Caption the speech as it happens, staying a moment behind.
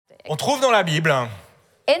On trouve dans la Bible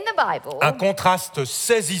In the Bible, un contraste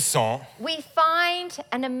saisissant we find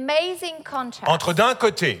an amazing contrast entre d'un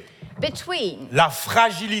côté between, la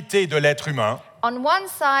fragilité de l'être humain, on one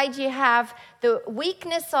side, you have the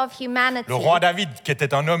weakness of humanity. le roi David qui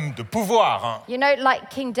était un homme de pouvoir, You know, like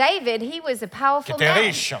King David, he was a powerful Qui était man.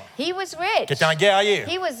 riche. He was rich. qui était un guerrier,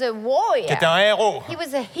 He was a warrior. qui était un héros, He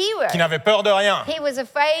was a hero. qui n'avait peur de rien, He was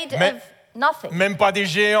afraid Mais- of nothing. même pas des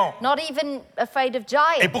géants. Not even afraid of Et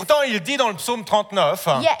giants. pourtant, il dit dans le psaume 39,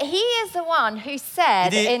 Yet he is the one who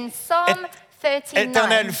said Il dit, in Psalm 39,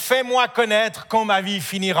 Éternel, fais-moi connaître quand ma vie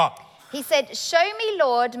finira. he said, "Show me,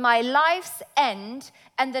 Lord, my life's end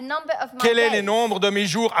and the number of my Quel est le days. nombre de mes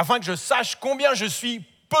jours, afin que je sache combien je suis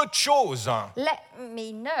peu de choses. Let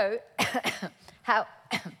me know how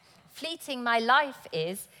fleeting my life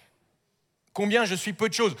is." Combien je suis peu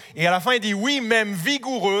de choses. Et à la fin, il dit, oui, même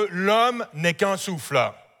vigoureux, l'homme n'est qu'un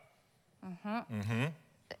souffle.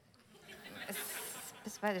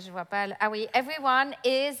 Je vois pas. Ah oui, everyone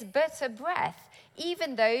is but a breath,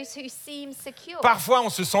 even those who seem secure. Parfois, on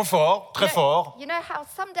se sent fort, très fort, You know how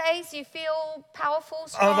some days you feel powerful,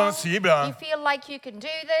 strong, Invincible. you feel like you can do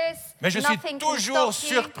this. mais je suis nothing can toujours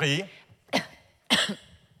stop you. surpris.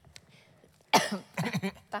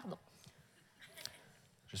 Pardon.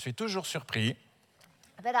 Je suis toujours surpris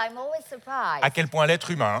But I'm always surprised à quel point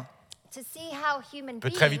l'être humain to see how human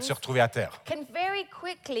peut très vite beings se retrouver à terre. can very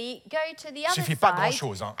quickly go to the other suffit pas side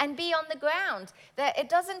grand-chose, hein. and be on the ground. That it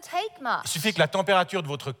doesn't take much. Il suffit que la température de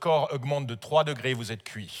votre corps augmente de 3 degrés, vous êtes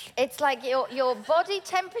cuit. It's like your body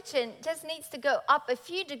temperature just needs to go up a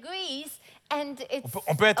few degrees and it's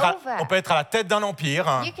On peut être à la tête d'un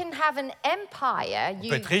empire, You can have an empire. on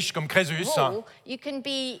peut être riche comme Crésus, rule. You can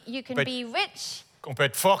be peut be rich. on peut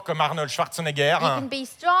être fort comme Arnold Schwarzenegger, You can be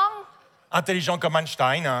strong. intelligent comme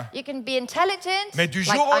Einstein. You can be intelligent. Mais du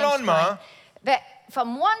like jour au Einstein. lendemain, But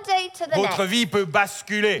from one day to the votre next, vie peut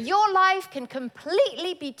basculer. your life can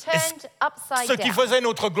completely be turned upside Ce qui down. faisait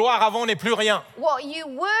notre gloire avant n'est plus rien. What you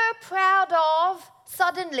were proud of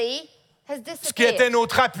suddenly has Ce qui était disappeared.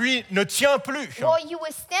 notre appui ne tient plus. What you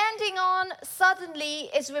were standing on suddenly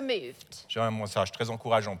is removed. J'ai un message très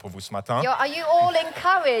encourageant pour vous ce matin. Are you all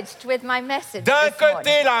encouraged with my message D'un this morning?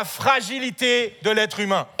 côté, la fragilité de l'être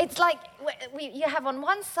humain. It's like you have on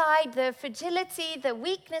one side the fragility, the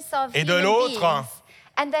weakness of Et de human l'autre, beings,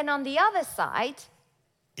 and then on the other side,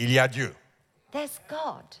 Il y a Dieu, there's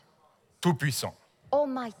God, tout-puissant,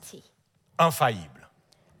 Almighty, infaillible,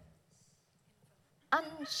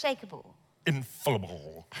 unshakable,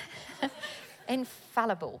 infallible,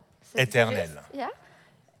 infallible, Éternel. Yeah,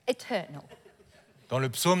 eternal. Dans le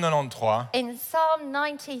psaume 93, In Psalm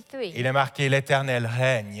 93, il est marqué « L'Éternel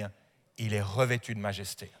règne, il est revêtu de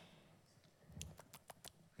majesté ».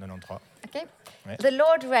 93. okay, Ouais. the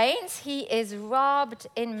Lord reigns; He is robed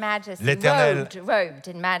in majesty, L'Éternel- robed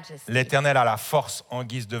in majesty, L'Éternel a la force en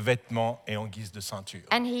guise de vêtements et en guise de ceinture.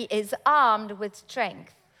 and He is armed with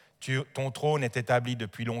strength. Ton trône est établi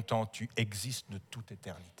depuis longtemps, tu existes de toute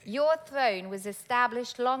éternité. Your throne was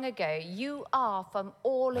established long ago. You are from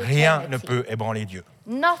all eternity. Rien ne peut ébranler Dieu.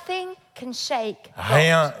 Nothing can shake God.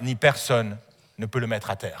 Rien ni personne ne peut le mettre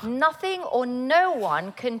à terre. Nothing or no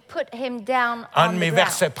one can put him down Un on de the mes ground.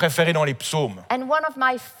 versets préférés dans les psaumes And one of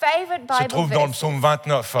my favorite se Bible trouve dans le verses psaume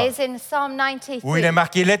 29, is in Psalm 93, où il est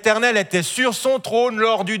marqué « L'Éternel était sur son trône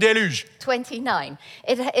lors du déluge ». 29.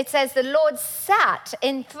 It says, "The Lord sat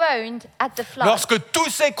enthroned at the flood." Lorsque tout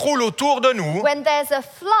s'écroule autour de nous, When there's a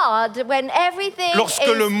flood, when everything lorsque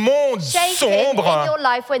is le monde shaken in sombre, your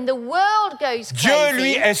life, when the world goes Dieu, crazy,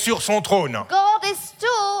 lui, est sur son trône. God is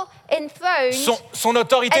still enthroned. Son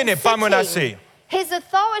autorité and n'est pas sitting. menacée. His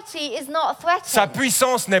authority is not threatened. Sa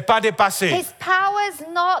puissance n'est pas dépassée. His power is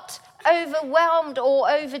not overwhelmed or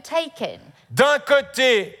overtaken. D'un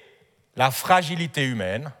côté, la fragilité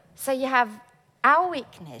humaine, So you have our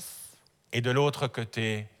weakness, et de l'autre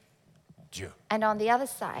côté, Dieu. and on the other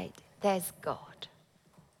side, there's God.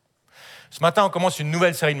 Ce matin, on commence une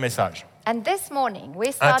nouvelle série de messages And this morning,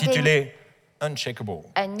 we're starting intitulée Unshakable,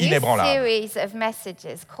 a new inébranlable. series of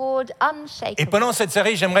messages called Et Unshakable. pendant cette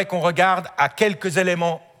série, j'aimerais qu'on regarde à quelques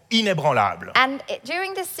éléments inébranlables. And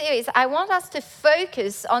during this series, I want us to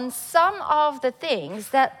focus on some of the things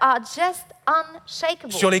that are just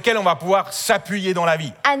unshakable. Sur lesquels on va pouvoir s'appuyer dans la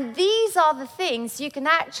vie. And these are the things you can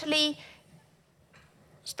actually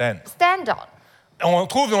Stand. stand on. On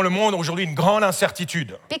trouve dans le monde aujourd'hui une grande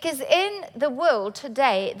incertitude. Because in the world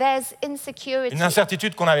today, there's insecurity, Une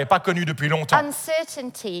incertitude qu'on n'avait pas connue depuis longtemps.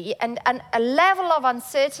 uncertainty, and a level of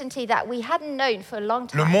uncertainty that we hadn't known for a long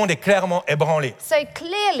Le time. monde est clairement ébranlé. So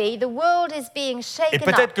clearly, the world is being Et shaken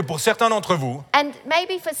peut-être up. que pour certains d'entre vous, And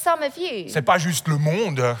maybe for some of you, c'est pas juste le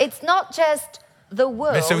monde, it's not just the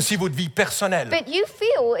world, mais c'est aussi votre vie personnelle, but you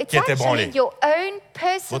feel it's qui est ébranlée. actually your own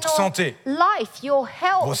personal Votre santé, life, your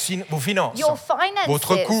health, vos finances, your finances,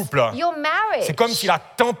 votre couple. your marriage. C'est comme si la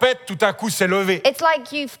tempête tout à coup s'est levée It's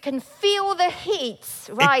like you can feel the heat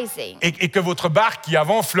rising. et que votre barque qui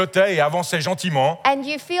avant flottait et avançait gentiment And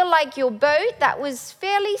you feel like your boat that was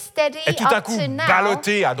fairly steady est tout à up coup to now,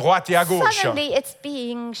 ballottée à droite et à gauche. suddenly it's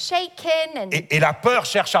being shaken and Et la peur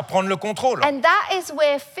cherche à prendre le contrôle. and that is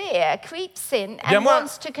where fear creeps in Bien and moi,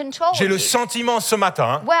 wants to control j'ai le you. sentiment ce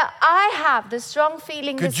matin Well, I have the strong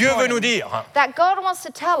feeling que this Dieu veut morning nous dire, that God wants to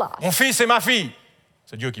tell us, mon fils et ma fille,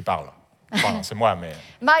 c'est Dieu qui parle. Enfin, c'est moi, mais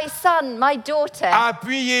my son, my daughter,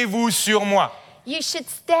 appuyez-vous sur moi. you should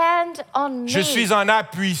stand on me. Je suis un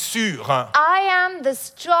appui sûr. I am the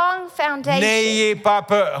strong foundation. N'ayez pas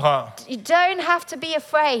peur. You don't have to be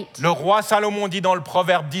afraid. Le roi Salomon dit dans le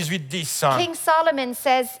Proverbe 18:10, King Solomon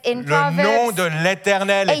says in le nom Proverbs, de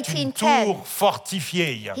l'Éternel est une 18:10. tour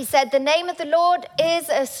fortifiée. he said, the name of the Lord is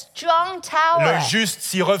a strong tower. Le juste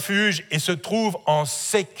s'y refuge et se trouve en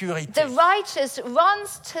sécurité. The righteous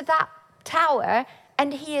runs to that tower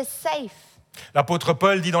and he is safe. L'apôtre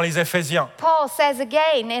Paul dit dans les Éphésiens, Paul says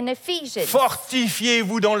again in Ephesians,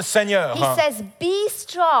 fortifiez-vous dans le Seigneur he says, be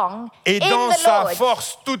strong et in dans the sa Lord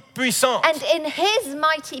force toute puissante. and in his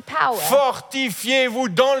mighty power. Fortifiez-vous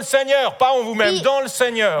dans le Seigneur, pas en vous-même, Be- dans le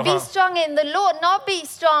Seigneur. Be strong in the Lord, not be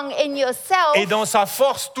strong in yourself Et dans sa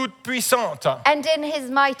force toute puissante. and in his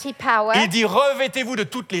mighty power. Il dit, revêtez-vous de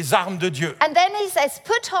toutes les armes de Dieu And then he says,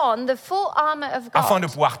 put on the full armor of afin de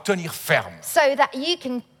God pouvoir tenir ferme so that you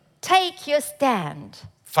can take your stand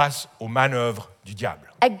face aux manœuvres du diable.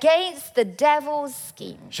 against the devil's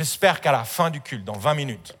scheme. J'espère qu'à la fin du culte, dans 20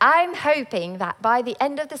 minutes, I'm hoping that by the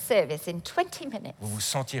end of the service, in 20 minutes, vous vous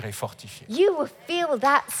sentirez fortifié you will feel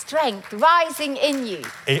that strength rising in you.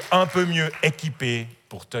 et un peu mieux équipé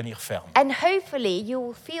pour tenir ferme. And hopefully you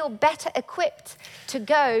will feel better equipped to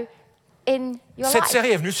go in your Cette life.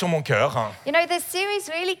 série est venue sur mon cœur You know, this series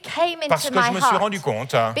really came parce into que my je me suis heart rendu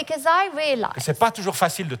compte que because I realized c'est pas toujours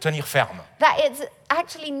facile de tenir ferme that it's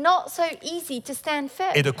actually not so easy to stand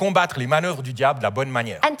firm et de combattre les manœuvres du diable de la bonne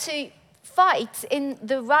manière. and to fight in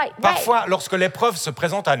the right way. Parfois, lorsque l'épreuve se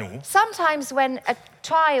présente à nous, Sometimes when a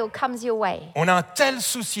trial comes your way, on a un tel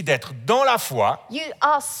souci d'être dans la foi you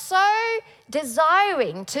are so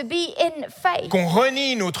desiring to be in faith qu'on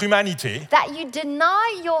renie notre humanité that you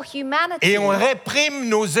deny your humanity et on réprime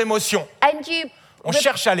nos émotions. and you On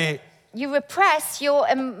cherche à les you repress your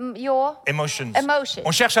emotions. Emotions.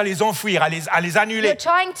 On cherche à les enfouir, à les you're annuler.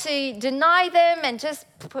 trying to deny them and just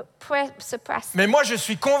suppress them. Mais moi, je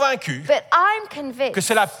suis convaincu But I'm convinced que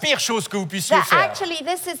c'est la pire chose que vous puissiez that faire. actually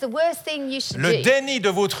this is the worst thing you should Le do. déni de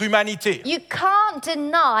votre humanité You can't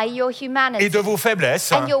deny your et humanity de vos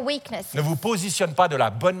faiblesses and your weaknesses. ne vous positionne pas de la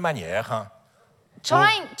bonne manière.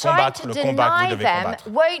 Trying combattre to le combat que vous deny devez them combattre.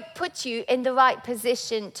 won't put you in the right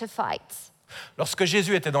position to fight. Lorsque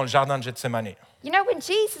Jésus était dans le jardin de Gethsémane, You know, when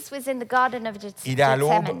Jesus was in the Garden of il est à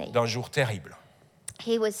l'aube Gethsemane, d'un jour terrible.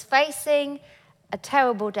 he was facing a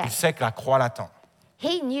terrible day. Il sait que la croix l'attend.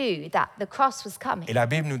 He knew that the cross was coming. Et la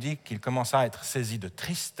Bible nous dit qu'il commença à être saisi de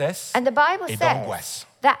tristesse And the Bible et says d'angoisse.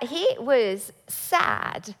 that he was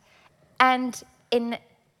sad and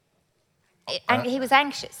he was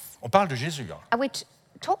anxious. On parle de Jésus, hein. And we're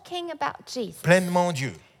talking about Jesus. Pleinement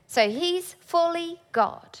Dieu, So he's fully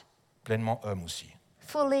God, pleinement homme aussi.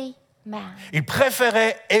 fully man. Il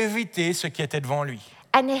préférait éviter ce qui était devant lui.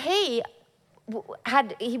 And he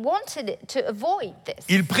wanted to avoid this.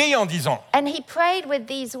 Il prie en disant, And he prayed with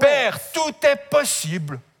these Père, words. tout est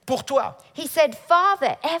possible pour toi. He said,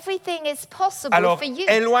 Father, everything is possible Alors, for you.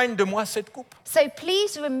 éloigne de moi cette coupe. So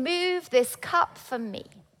please remove this cup from me.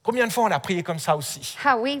 Combien de fois on a prié comme ça aussi?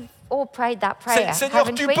 How we've all prayed that prayer, Seigneur,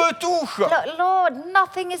 haven't tu we? peux tout. Lord,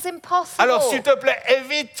 nothing is impossible. Alors, s'il te plaît,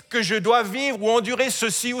 évite que je dois vivre ou endurer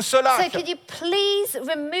ceci ou cela. So could you please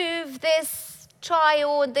remove this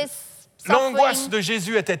trial, this L'angoisse suffering? de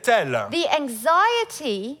Jésus était telle The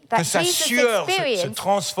anxiety that que sa Jesus sueur se experienced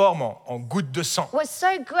transforme en gouttes de sang. was so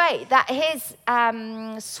great that his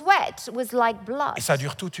sweat was like blood. Et ça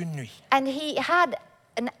dure toute une nuit. And he had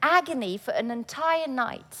an agony for an entire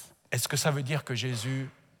night. Est-ce que ça veut dire que Jésus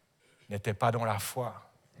n'était pas dans la foi?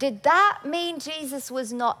 Did that mean Jesus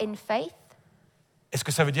was not in faith? Est-ce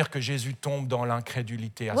que ça veut dire que Jésus tombe dans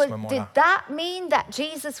l'incrédulité à ce Well, moment-là? did that mean that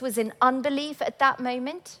Jesus was in unbelief at that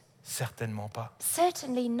moment? Certainement pas.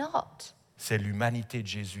 Certainly not. C'est l'humanité de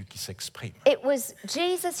Jésus qui s'exprime. It was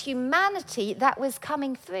Jesus' humanity that was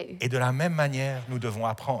coming through. Et de la même manière, nous devons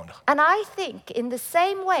apprendre And I think in the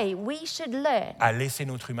same way, we should learn à laisser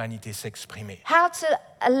notre humanité s'exprimer, how to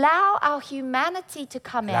allow our humanity to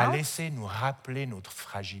come la out, laisser nous rappeler notre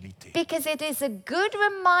fragilité because it is a good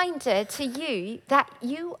reminder to you that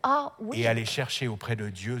you are et weak. aller chercher auprès de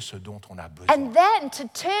Dieu ce dont on a besoin. And then to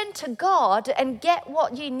turn to God and get what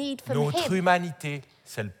you need from Notre Him. humanité,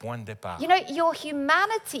 c'est le point de départ. You know, your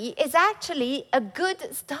humanity is actually a good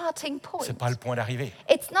starting Ce point. n'est pas le point d'arrivée.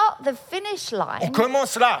 It's not the finish On line.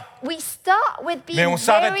 commence là. We start with Mais on being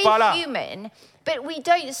s'arrête very pas là. human, but we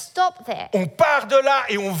don't stop there. On part de là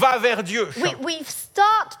et on va vers Dieu. We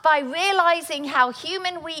start by realizing how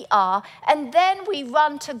human we are, and then we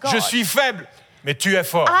run to God. Je suis faible, mais tu es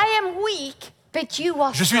fort. I am weak, but you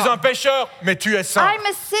are Je suis strong. un pécheur, mais tu es saint. I'm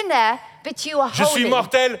a sinner, but you are Je suis holy.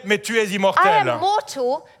 mortel, mais tu es I immortel. am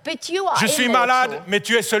mortal, but you are Je suis immortal. malade, mais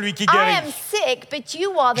tu es celui qui I am guérit. sick, but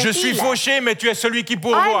you are the Je suis healer. fauché, mais tu es celui qui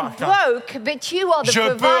pourvoit. I'm broke, but you are the Je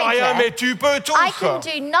provider. peux rien, mais tu peux tout. I can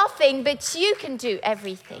do nothing, but you can do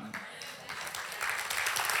everything.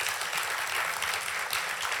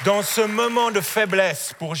 Dans ce moment de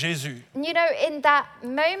faiblesse pour Jésus, You know, in that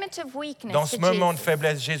moment of weakness dans ce to moment de Jesus,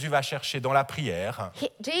 faiblesse, Jésus va chercher dans la prière,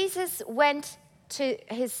 Jesus went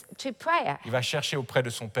to prayer. il va chercher auprès de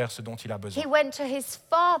son Père ce dont il a besoin. He went to his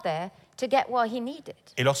Father to get what he needed.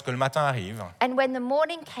 Et lorsque le matin arrive, And when the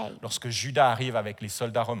morning came, lorsque Judas arrive avec les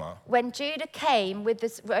soldats romains, when Judah came with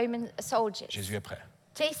the Roman soldiers, Jésus est prêt.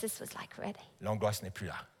 Jesus was like ready. L'angoisse n'est plus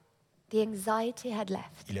là. The anxiety had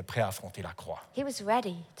left. Il est prêt à affronter la croix. He was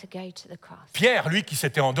ready to go to the cross. Pierre, lui qui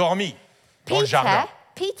s'était endormi dans le jardin,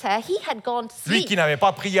 Peter, he had gone to lui sleep. qui n'avait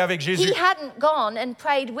pas prié avec Jésus, He hadn't gone and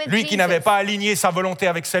prayed with lui qui Jesus. n'avait pas aligné sa volonté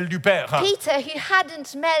avec celle du Père. Peter, who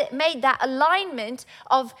hadn't made that alignment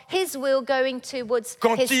of his will going towards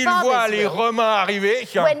Quand his il voit Father's les will. Romains arriver,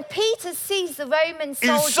 When Peter sees the Roman il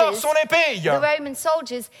sort soldiers, son épée the Roman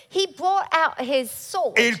soldiers, he brought out his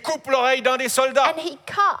sword et il coupe l'oreille d'un des soldats. and he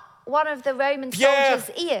cut one of the Roman Pierre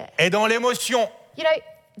soldiers' ear. est dans l'émotion, You know,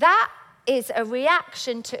 that is a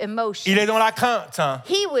reaction to emotion. il est dans la crainte,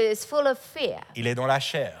 He was full of fear. il est dans la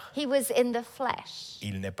chair, He was in the flesh.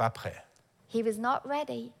 il n'est pas prêt He was not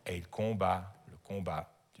ready. et il combat le combat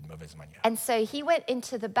d'une mauvaise manière. And so he went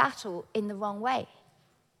into the battle in the wrong way.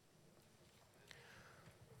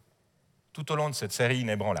 Tout au long de cette série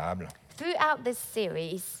inébranlable, Throughout this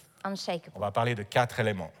series, Unshakable, on va parler de 4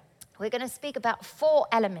 éléments we're going to speak about 4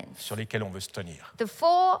 elements. sur lesquels on veut se tenir The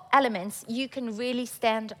 4 elements you can really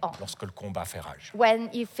stand on lorsque le combat fait rage. when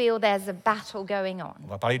you feel there's a battle going on. On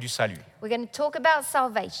va parler du salut. We're going to talk about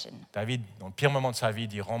salvation. David, dans le pire moment de sa vie,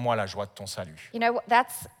 dit « Rends-moi la joie de ton salut ». You know,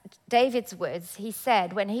 that's David's words. He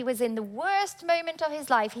said, when he was in the worst moment of his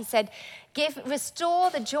life, he said, restore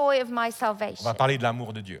the joy of my On salvation. va parler de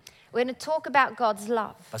l'amour de Dieu, We're going to talk about God's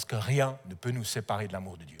love. parce que rien ne peut nous séparer de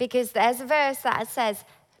l'amour de Dieu. Because there's a verse that says,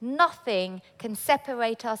 nothing can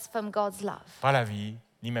separate us from God's love. Pas la vie,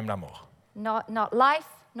 ni même la mort. Not life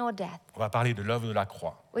nor death. On va parler de l'œuvre de la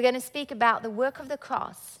croix, We're going to speak about the work of the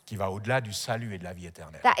cross qui va au-delà du salut et de la vie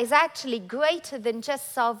éternelle. that is actually greater than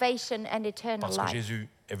just salvation and eternal Parce que life. Jésus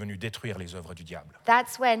est venu détruire les œuvres du diable.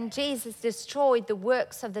 That's when Jesus destroyed the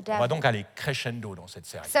works of the On va devil. donc aller crescendo dans cette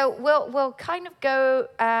série. So we'll kind of go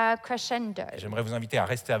crescendo. Et j'aimerais vous inviter à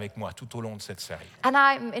rester avec moi tout au long de cette série. And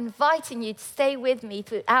I'm inviting you to stay with me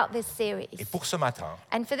throughout this series. Et pour ce matin,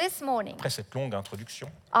 And for this morning, après cette longue introduction,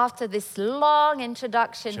 after this long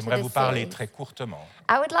introduction to j'aimerais vous this parler series, très courtement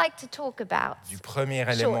I would like to talk about du premier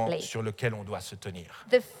élément shortly sur lequel on doit se tenir.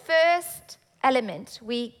 the first element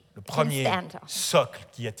we Le can premier stand on. socle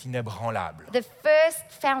qui est inébranlable The first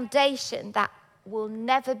foundation that will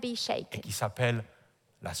never be et shaken. qui s'appelle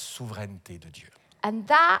la souveraineté de Dieu. And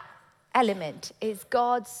that element is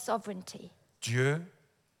God's sovereignty. Dieu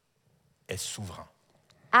est souverain.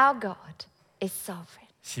 Our God is sovereign,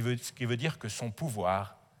 Ce qui veut dire que son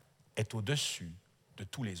pouvoir est au-dessus de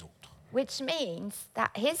tous les autres. which means that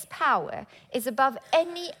his power is above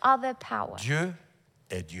any other power. Dieu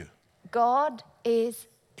est Dieu. God is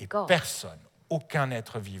Et God. personne, aucun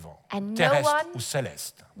être vivant, And no terrestre one- ou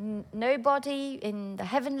céleste, Nobody in the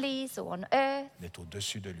heavenlies or on earth n'est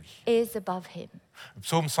au-dessus de lui. is above him. Le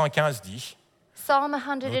psaume 115 dit Psalm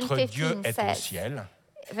Notre Dieu 115 est au says, ciel,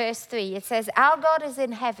 verse 3, it says, Our God is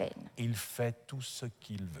in heaven. il fait tout ce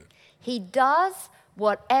qu'il veut. He does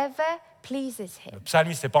whatever pleases him. Le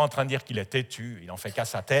psalmiste n'est pas en train de dire qu'il est têtu, il en fait qu'à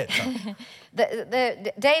sa tête.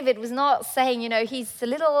 David was not saying, he's a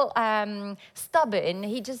little stubborn.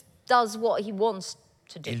 He just does what he wants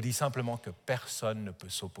to do. Il dit simplement que personne ne peut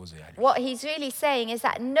s'opposer à lui. What he's really saying is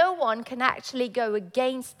that no one can actually go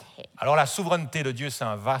against him. Alors la souveraineté de Dieu, c'est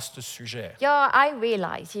un vaste sujet. Yeah, I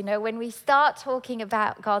realize, when we start talking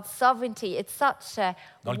about God's sovereignty, it's such a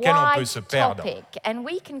Dans lequel on peut wide se perdre. topic, and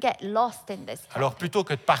we can get lost in this topic. Alors plutôt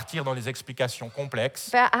que de partir dans des explications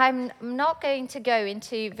complexes, But I'm not going to go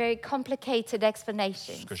into very complicated ce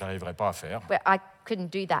explanations. que j'arriverai pas à faire, But I couldn't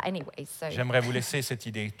do that anyway. So j'aimerais vous laisser cette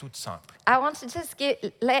idée toute simple. I want to just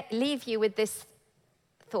leave you with this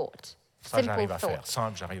thought. Ça, Simple j'arrive à faire. thought.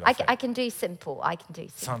 Simple, j'arrive à faire. I can do simple. I can do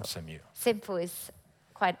Simple, simple. c'est mieux. Simple is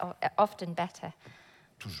quite often better,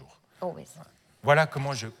 Toujours. always. Voilà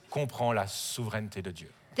comment je comprends la souveraineté de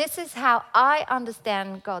Dieu. This is how I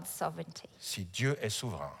understand God's sovereignty. Si Dieu est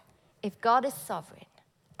souverain, If God is sovereign,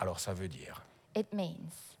 alors ça veut dire it means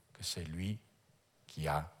que c'est lui qui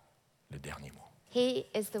a le dernier mot. He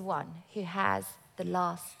is the one who has the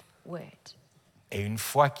last word. Et une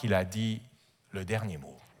fois qu'il a dit le dernier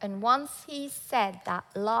mot, And once He said that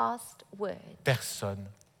last word, personne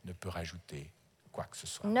ne peut rajouter quoi que ce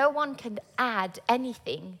soit. no one can add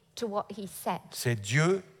anything to what He said. C'est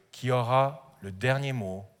Dieu qui aura le dernier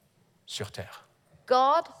mot sur terre.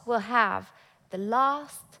 God will have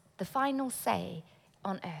the final say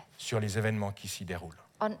on earth, Sur les événements qui s'y déroulent.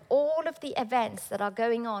 on all of the events that are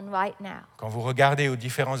going on right now. Quand vous regardez aux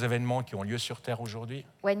différents événements qui ont lieu sur terre aujourd'hui,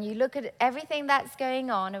 When you look at everything that's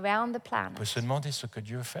going on around the on planet, peut se demander ce que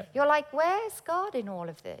Dieu fait. you're like, where's God in all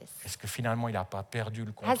of this? Est-ce que finalement il n'a pas perdu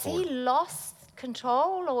le Has He contrôle? lost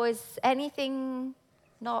control, or is anything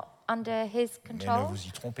not under His Mais ne control? vous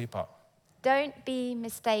y trompez pas. Don't be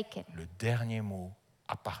mistaken. Le dernier mot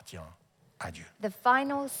appartient à Dieu. The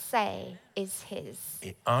final say is His.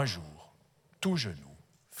 Et un jour, tout genou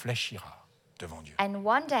fléchira devant Dieu. And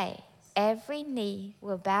one day, every knee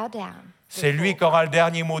will bow down. C'est lui qui aura le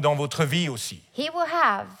dernier mot dans votre vie aussi. He will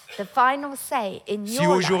have the final say in Si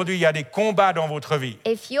your life. aujourd'hui il y a des combats dans votre vie,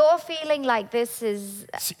 If you're feeling like this is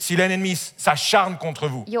si l'ennemi s'acharne contre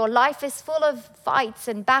vous, your life is full of fights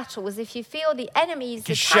and battles, if you feel the enemy is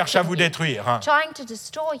qui cherche à vous attacking you, détruire, hein, trying to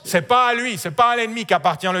destroy you, c'est pas à lui, c'est pas à l'ennemi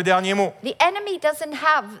qu'appartient le dernier mot. the enemy doesn't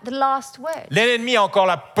have the last word. L'ennemi a encore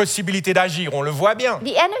la possibilité d'agir, on le voit bien.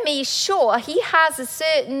 The enemy, sure, he has a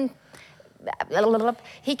certain,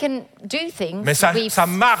 he can do things. Mais sa We've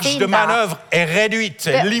marge seen de that. manœuvre est réduite,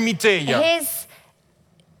 est But limitée. His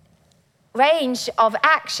range of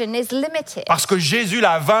action is limited Parce que Jésus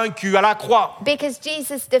l'a vaincu à la croix. because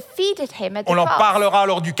Jesus defeated him at the On en cross. parlera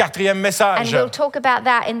lors du 4e And message. we'll talk about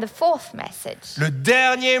that in the fourth message. Le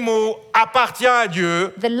dernier mot appartient à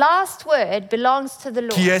Dieu The last word belongs to the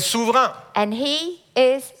Lord, qui est souverain. and He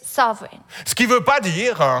is sovereign. Ce qui ne veut pas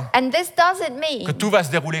dire And this doesn't que mean tout va se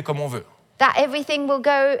dérouler comme on veut. that everything will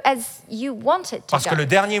go as you want it to Parce que go, le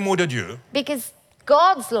dernier mot de Dieu, because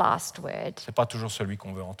God's last word ce n'est pas toujours celui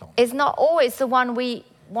qu'on veut entendre. is not always the one we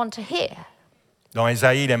want to hear. Dans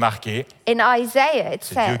Ésaïe, il est marqué, In Isaiah, it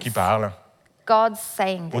c'est Dieu says, qui parle, God's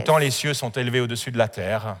saying this, autant les cieux sont élevés au-dessus de la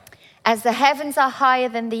terre, as the heavens are higher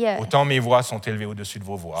than the earth, autant mes voix sont élevées au-dessus de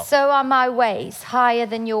vos voix, so are my ways higher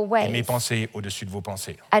than your et mes ways, pensées au-dessus de vos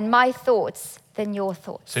pensées. and my thoughts than your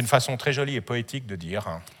thoughts. C'est une façon très jolie et poétique de dire,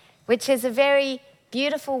 Which is a very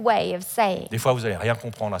beautiful way of saying. des fois vous n'allez rien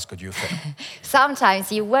comprendre à ce que Dieu fait.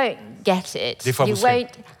 Sometimes you won't get it. Des fois, You vous serez-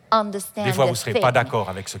 won't understand Des fois, vous the ne serez thing. pas d'accord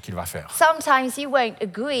avec ce qu'il va faire. Sometimes you won't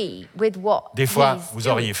agree with what Des fois, he's vous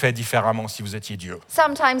doing. auriez fait différemment si vous étiez Dieu.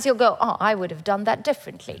 Sometimes you'll go, oh, I would have done that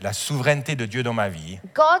differently. La souveraineté de Dieu dans ma vie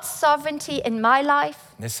God's sovereignty in my life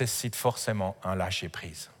nécessite forcément un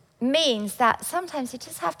lâcher-prise. means that sometimes you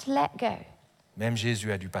just have to let go. Même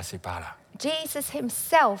Jésus a dû passer par là, Jesus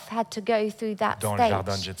himself had to go through that dans le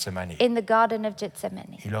jardin de stage Gethsemane. in the Garden of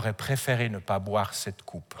Gethsemane. Il aurait préféré ne pas boire cette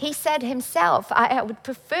coupe. He said himself, I would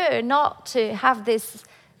prefer not to have this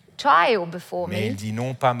trial before Mais il me. dit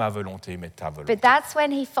non pas ma volonté, mais ta volonté. But that's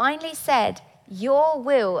when he finally said, your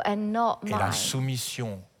will and not Et la mine.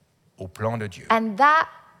 soumission au plan de Dieu And that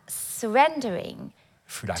surrendering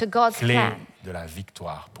fut la to God's clé plan de la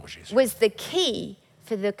victoire pour Jésus. was the key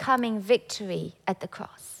for the coming victory at the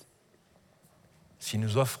cross. Si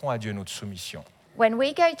nous offrons à Dieu notre soumission, When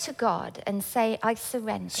we go to God and say, I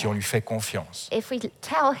surrender, si on lui fait confiance, if we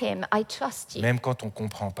tell him, I trust you, même quand on ne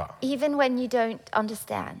comprend pas, even when you don't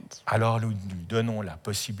understand, alors nous lui donnons la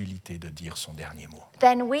possibilité de dire son dernier mot.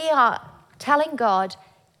 then we are telling God,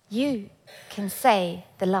 you can say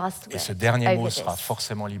the last Et ce word dernier mot over sera this.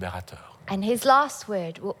 forcément libérateur. And his last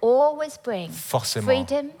word will always bring forcément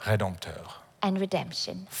freedom rédempteur, and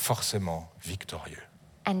redemption forcément victorieux,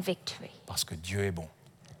 and victory. parce que Dieu est bon,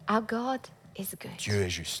 Our God is good. Dieu est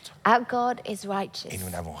juste, Our God is righteous. et nous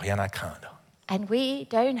n'avons rien à craindre. And we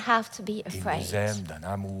don't have to be Il afraid. nous aime d'un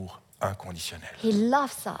amour inconditionnel. He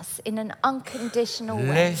loves us in an unconditional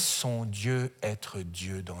way. Laissons Dieu être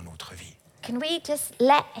Dieu dans notre vie. Can we just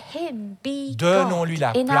let him be God Donnons-lui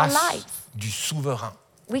la in our place lives? du souverain.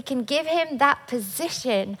 We can give him that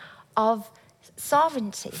position of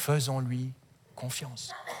sovereignty. Faisons-lui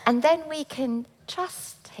confiance. And then we can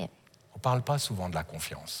trust him. On ne parle pas souvent de la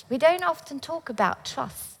confiance, We don't often talk about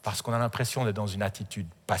trust parce qu'on a l'impression d'être dans une attitude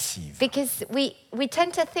passive. because we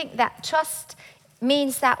tend to think that trust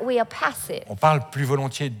means that we are passive. On parle plus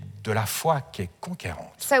volontiers de la foi qui est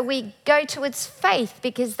conquérante. So we go towards faith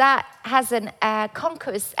because that has a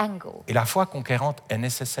conqueror's angle. Et la foi conquérante est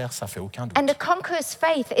nécessaire, ça fait aucun doute. And a conqueror's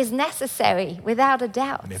faith is necessary without a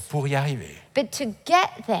doubt. Mais pour y arriver, But to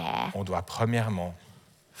get there on doit premièrement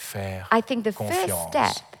faire I think the first confiance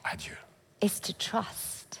step à Dieu is to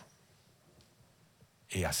trust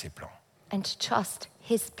et à ses plans. and to trust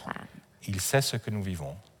his plan. Il sait ce que nous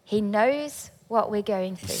vivons, He knows what we're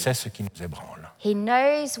going il through. sait ce qui nous ébranle, He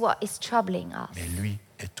knows what is troubling us. mais lui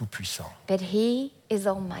est tout-puissant, But he is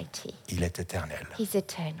almighty. il est éternel. He's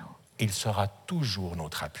eternal. Il sera toujours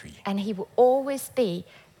notre appui. And he will always be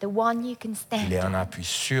the one you can Il stand est un on. appui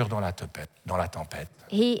sûr dans la tempête.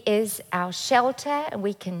 He is our shelter and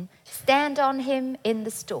we can stand on him in the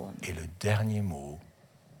storm. Et le dernier mot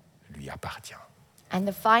lui appartient. And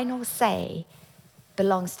the final say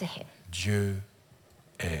belongs to him. Dieu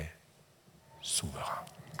est souverain.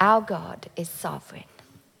 Our God is sovereign.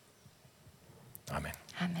 Amen.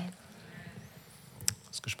 Amen.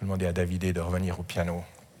 Est-ce que je peux demander à David de revenir au piano?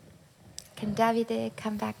 Can Davide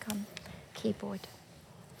come back on keyboard?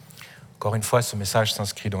 Encore une fois, ce message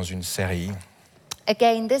s'inscrit dans une série.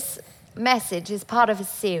 Again, this message is part of a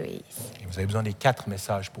series. Et vous avez besoin des 4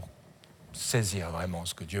 messages pour saisir vraiment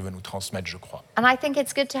ce que Dieu veut nous transmettre, je crois. And I think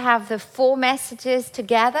it's good to have the 4 messages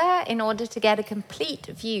together in order to get a complete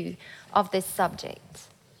view of this subject.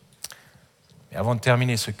 Et avant de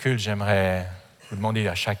terminer ce culte, j'aimerais vous demander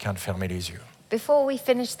à chacun de fermer les yeux. Before we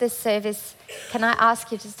finish this service, can I ask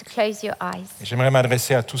you just to close your eyes? Et j'aimerais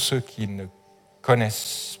m'adresser à tous ceux qui ne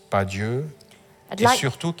connaissent pas Dieu I'd et like,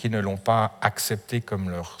 surtout qui ne l'ont pas accepté comme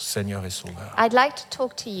leur Seigneur et Sauveur. I'd like to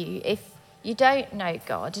talk to you if you don't know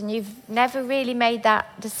God and you've never really made that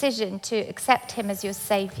decision to accept him as your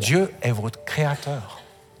Savior. Dieu est votre créateur.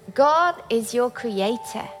 God is your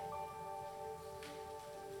creator.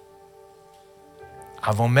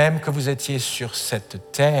 Avant même que vous étiez sur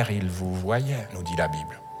cette terre, il vous voyait, nous dit la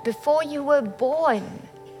Bible. Before you were born,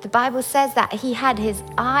 the Bible says that he had his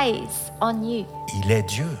eyes on you. Il est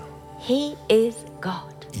Dieu. He is God,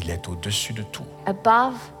 Il est au-dessus de tout.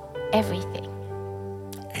 above everything.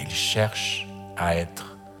 Et il cherche à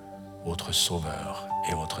être votre Sauveur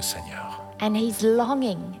et votre Seigneur. And he's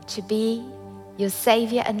longing to be your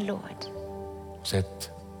Savior and Lord. Vous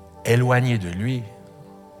êtes éloigné de lui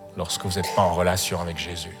lorsque vous n'êtes pas en relation avec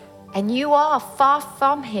Jésus. And you are far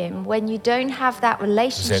from him when you don't have that Vous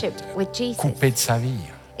relationship êtes with Jesus. coupé de sa vie.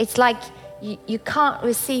 It's like you can't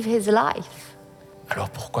receive his life. Alors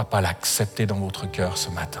pourquoi pas l'accepter dans votre cœur ce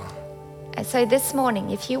matin? And so this morning,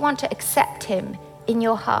 if you want to accept him in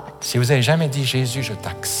your heart, Si vous n'avez jamais dit Jésus, je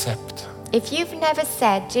t'accepte. if you've never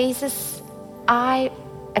said, Jesus, I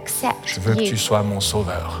accept Je veux que tu you, sois mon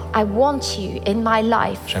Sauveur. I want you in my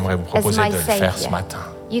life J'aimerais vous as proposer my de le faire ce Savior, matin.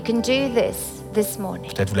 you can do this morning.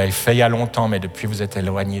 Peut-être vous l'avez fait il y a longtemps, mais depuis vous êtes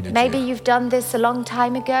éloigné de Maybe Dieu. you've done this a long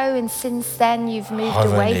time ago and since then you've moved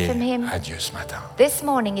away from Revenez him. à Dieu ce matin. This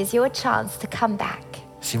morning is your chance to come back.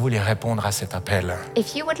 Si vous voulez répondre à cet appel,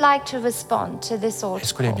 If you would like to respond to this altar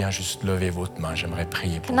est-ce que vous voulez call, bien juste lever votre main? J'aimerais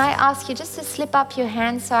prier pour can I vous. ask you just to slip up your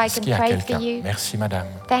hand so I Est-ce can qu'il y a pray quelqu'un? for you? Merci madame.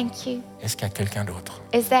 Thank you. Est-ce qu'il y a quelqu'un d'autre?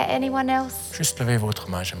 Is there anyone else? Juste levez votre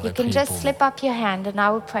main, j'aimerais You can prier just pour vous. slip up your hand and I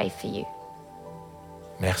will pray for you.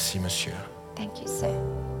 Merci monsieur. Thank you, sir.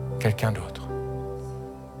 Quelqu'un d'autre?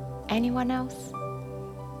 Anyone else?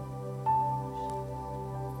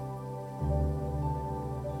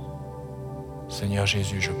 Seigneur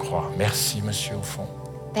Jésus, je crois. Merci monsieur au fond.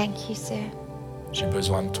 Thank you, sir. J'ai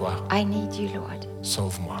besoin de toi. I need you, Lord.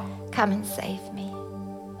 Sauve-moi. Come and save me.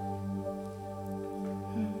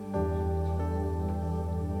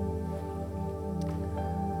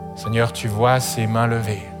 Seigneur, tu vois ces mains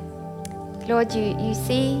levées. Lord, you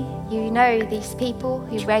see, you know these people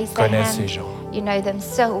who raise their Connais ces hand. gens. You know them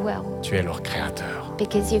so well Tu es leur créateur.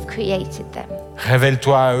 because you've created them.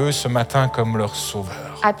 Révèle-toi à eux ce matin comme leur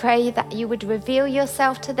sauveur. I pray that you would reveal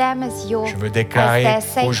yourself to them as Je veux as déclarer their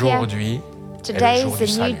Savior. aujourd'hui est le Today jour is du a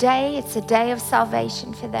new salut. day. It's a day of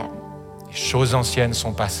salvation for them. Les choses anciennes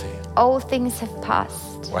sont passées. All things have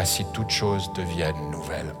passed. Voici toutes choses deviennent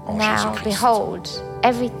nouvelles en Now, Jésus-Christ. behold,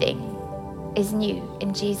 everything is new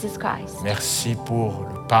in Jesus Christ. Merci pour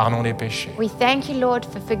le pardon des péchés We thank you, Lord,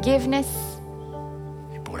 for forgiveness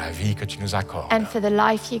et pour la vie que tu nous accordes. and for the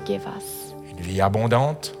life you give us, Une vie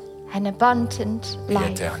abondante an abundant et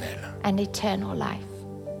life éternelle. and eternal life.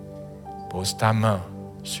 Pose ta main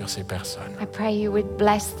sur ces personnes. I pray you would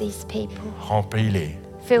bless these people. Remplis-les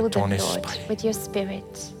Fill de ton them, Lord, esprit with your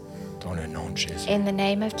spirit. dans le nom de Jésus. In the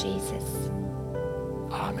name of Jesus.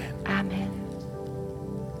 Amen.